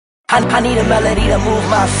I need a melody to move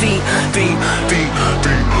my feet. Beat.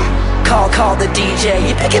 Call the DJ.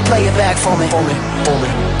 You can play it back for me.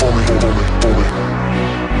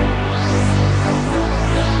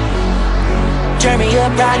 Turn me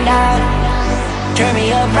up right now. Turn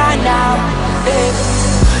me up right now. Hey.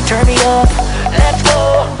 Turn me up. Let's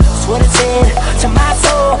go. That's what it said to my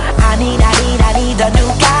soul. I need the new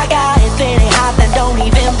Gaga. If it ain't hot, then don't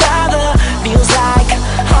even bother. Feels like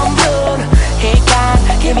I'm good. Hey God,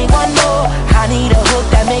 give me one more. I need a hook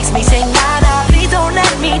that makes me sing nah. Please don't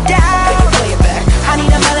let me down. Play it back. I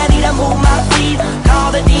need a melody to move my feet.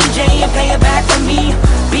 Call the DJ and play it back for me.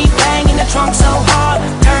 Beat bang in the trunk so hard.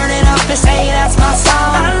 Turn it up and say that's my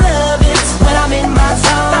song. I love it when I'm in my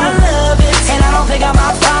zone. I love it and I don't pick up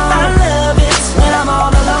my phone. I love it when I'm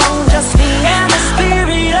all alone, just me and the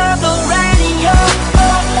spirit of the radio.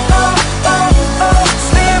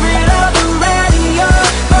 Spirit of the radio.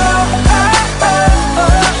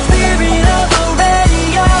 Spirit of the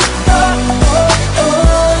radio.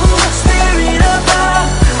 Spirit of the.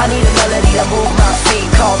 I need a melody to move my feet.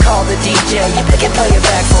 Call the DJ. You can play it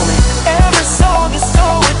back for me. Every song is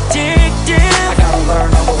so addictive. I gotta learn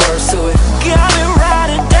all the words to it. Got me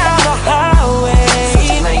riding down the highway. Such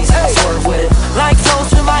amazing swerve with it. Like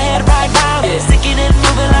toast in my head right now. Yeah. Sticking and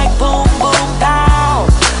moving like boom, boom, pow.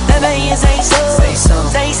 Let me hear say so. Say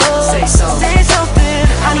something.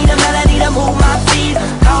 I need a melody to move my feet.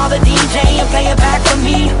 Call the DJ and play it back for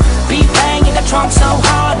me. Beat bang in the trunk so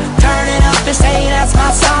hard. Turn it up and say that's my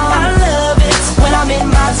song. I love it when I'm in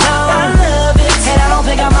my zone. I love it and I don't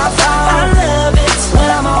pick up my phone. I love it when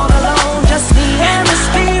I'm all alone, just me and the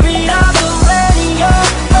spirit of the radio.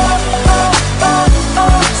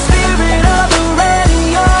 Spirit of the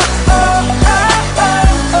radio.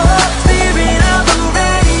 Spirit of the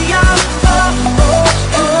radio.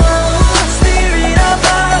 Spirit of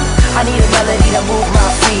the. I need a melody to move my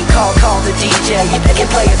feet. Call the DJ. You can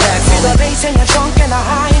play it back for me. The bass in your trunk and the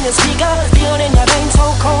high in the speaker. Feel it in your veins,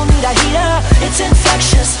 so cold, need a heater. It's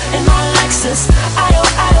infectious in my Lexus. I-O,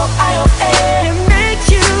 it makes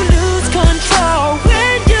you lose control.